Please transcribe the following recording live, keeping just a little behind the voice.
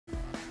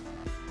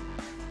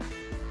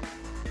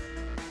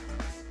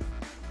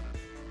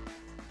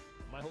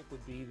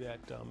that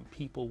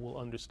people will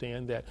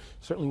understand that,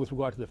 certainly with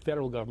regard to the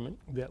federal government,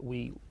 that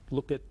we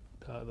looked at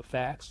the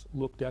facts,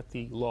 looked at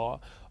the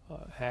law,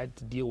 had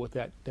to deal with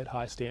that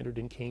high standard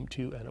and came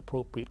to an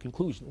appropriate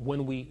conclusion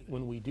when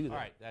we do that. All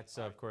right, that's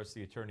of course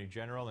the Attorney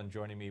General, and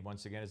joining me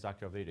once again is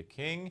Dr. Alveda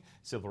King,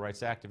 civil rights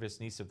activist,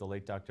 niece of the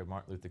late Dr.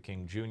 Martin Luther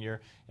King Jr.,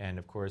 and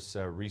of course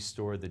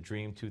Restore the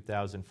Dream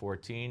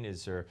 2014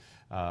 is her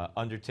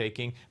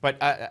undertaking.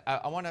 But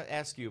I want to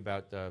ask you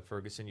about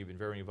Ferguson. You've been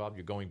very involved.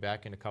 You're going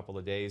back in a couple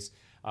of days.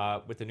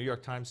 With the New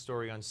York Times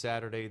story on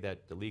Saturday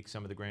that leaked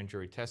some of the grand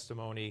jury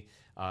testimony,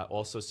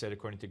 also said,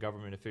 according to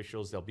government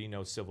officials, there'll be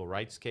no civil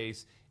rights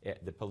case.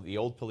 The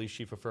old police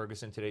chief of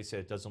Ferguson today said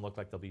it doesn't look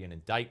like there'll be an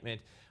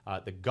indictment.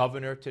 The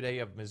governor today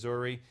of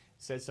Missouri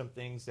said some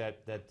things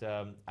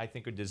that I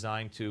think are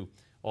designed to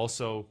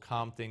also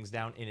calm things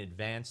down in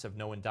advance of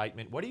no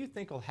indictment. What do you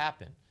think will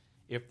happen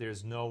if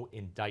there's no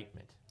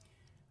indictment?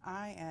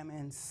 I am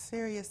in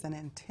serious and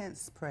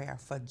intense prayer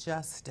for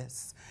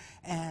justice.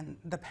 And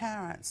the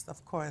parents,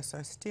 of course,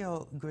 are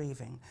still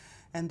grieving,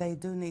 and they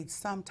do need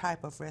some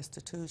type of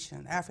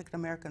restitution. African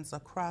Americans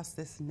across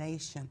this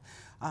nation,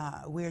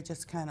 we're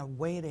just kind of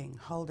waiting,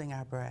 holding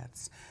our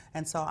breaths.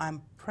 And so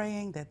I'm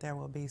praying that there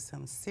will be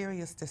some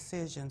serious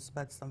decisions,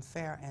 but some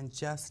fair and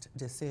just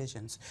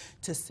decisions.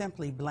 To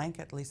simply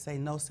blanketly say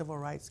no civil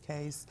rights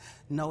case,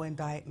 no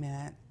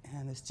indictment,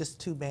 and it's just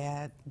too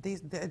bad.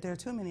 There are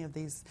too many of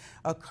these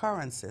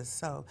occurrences,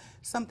 so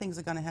some things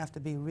are going to have to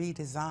be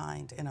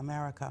redesigned in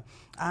America.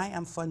 I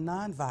am for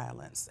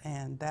nonviolence,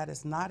 and that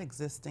is not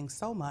existing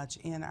so much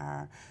in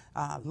our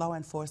law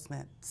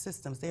enforcement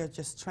systems. They're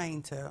just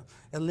trained to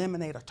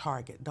eliminate a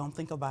target. Don't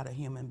think about a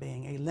human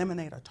being.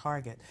 Eliminate a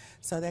target.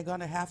 So there are going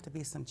to have to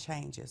be some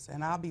changes,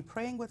 and I'll be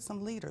praying with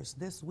some leaders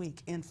this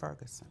week in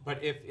Ferguson.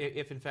 But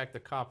if in fact the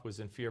cop was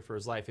in fear for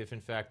his life, if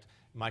in fact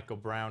Michael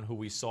Brown, who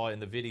we saw in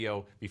the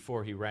video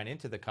before he ran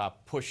into the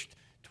cop, pushed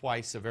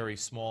twice a very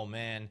small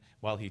man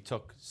while he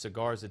took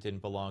cigars that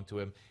didn't belong to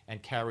him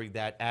and carried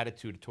that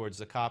attitude towards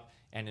the cop,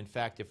 and in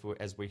fact,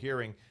 as we're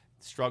hearing,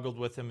 struggled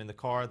with him in the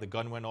car, the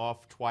gun went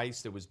off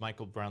twice, there was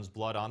Michael Brown's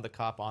blood on the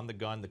cop, on the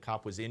gun, the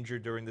cop was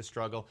injured during the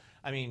struggle.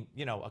 I mean,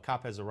 you know, a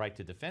cop has a right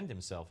to defend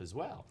himself as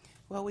well.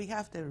 Well, we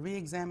have to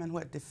re-examine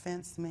what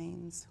defense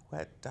means,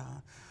 what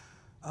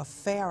a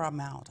fair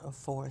amount of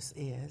force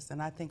is,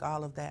 and I think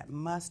all of that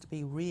must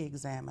be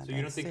re-examined. So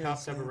you don't think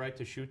cops have a right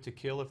to shoot to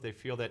kill if they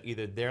feel that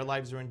either their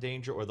lives are in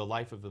danger or the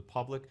life of the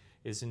public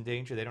is in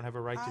danger? They don't have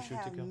a right to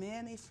shoot to kill? I have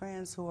many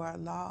friends who are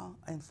law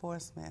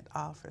enforcement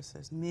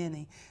officers,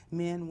 many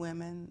men,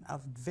 women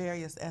of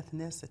various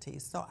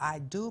ethnicities. So I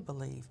do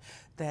believe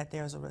that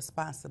there's a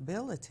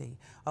responsibility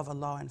of a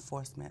law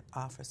enforcement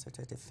officer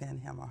to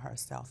defend him or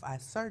herself. I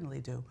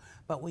certainly do,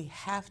 but we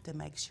have to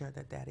make sure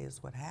that that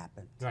is what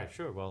happens. Right,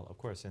 sure, well, of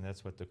course, and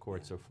that's what the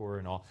courts are for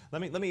and all.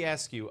 Let me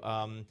ask you,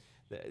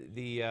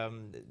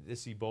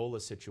 this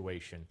Ebola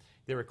situation,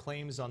 there are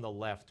claims on the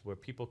left where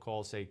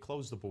people say,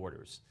 close the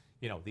borders.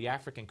 You know, the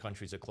African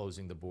countries are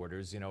closing the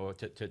borders, you know,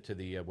 to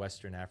the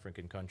Western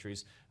African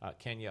countries,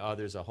 Kenya,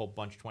 there's a whole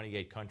bunch,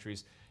 28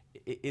 countries.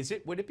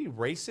 Would it be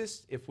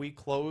racist if we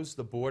close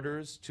the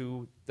borders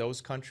to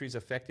those countries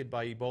affected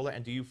by Ebola?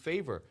 And do you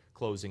favor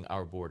closing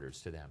our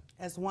borders to them?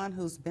 As one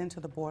who's been to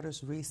the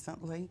borders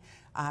recently,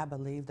 I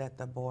believe that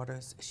the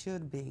borders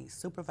should be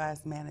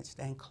supervised, managed,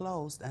 and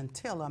closed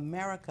until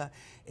America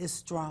is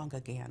strong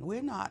again.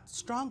 We're not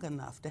strong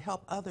enough to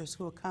help others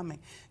who are coming.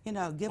 You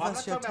know, give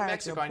us your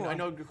tithe, your poor. I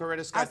know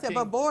Coretta Scott I said, King,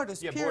 but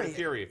borders, yeah, period. Border,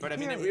 period. But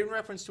period. I mean, in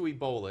reference to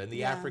Ebola and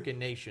the African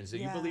nations, do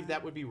you believe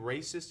that would be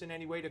racist in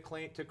any way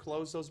to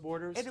close those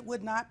borders? It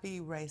would not be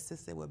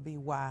racist. It would be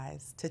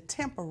wise to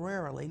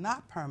temporarily,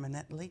 not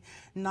permanently,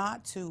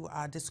 not to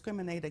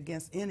discriminate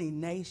against any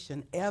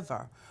nation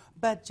ever,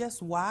 but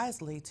just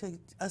wisely to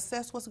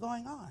assess what's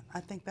going on. I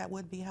think that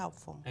would be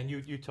helpful. And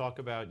you talk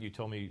about, you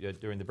told me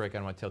during the break, I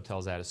don't want to tell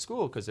Tells out of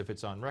school because if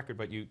it's on record,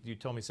 but you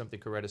told me something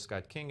Coretta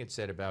Scott King had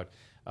said about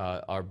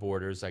our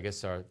borders, I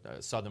guess our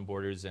southern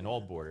borders and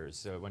all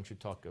borders. Why don't you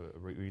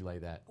relay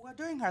that? Well,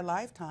 during her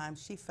lifetime,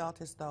 she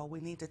felt as though we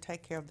need to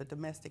take care of the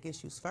domestic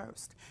issues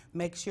first,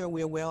 make sure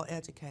we're well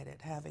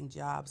educated, having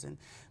jobs and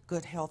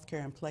good health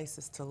care and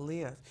places to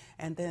live.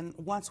 And then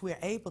once we're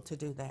able to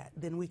do that,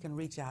 then we can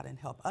reach out and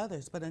help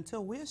others. But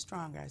until we're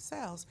strong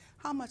ourselves,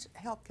 how much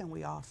help can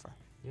we offer?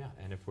 Yeah,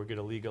 and if we're going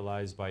to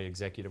legalize by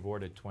executive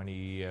order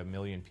 20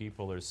 million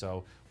people or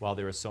so, while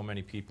there are so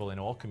many people in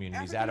all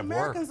communities out of work.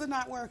 Americans are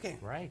not working.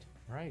 Right,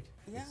 right.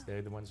 Yeah.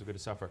 They're the ones who are going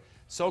to suffer.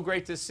 So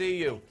great to see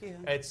you.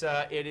 Thank you.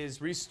 It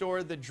is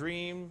Restore the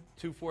Dream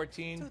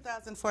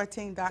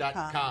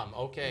 2014.com.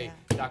 Okay.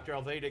 Yeah. Dr.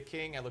 Alveda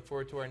King, I look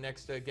forward to our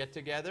next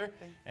get-together.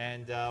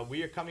 And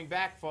we are coming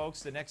back,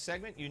 folks. The next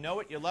segment, you know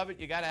it, you love it,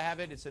 you got to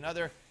have it. It's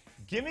another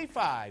Gimme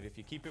 5 if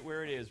you keep it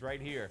where it is right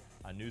here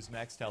on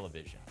Newsmax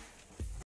Television.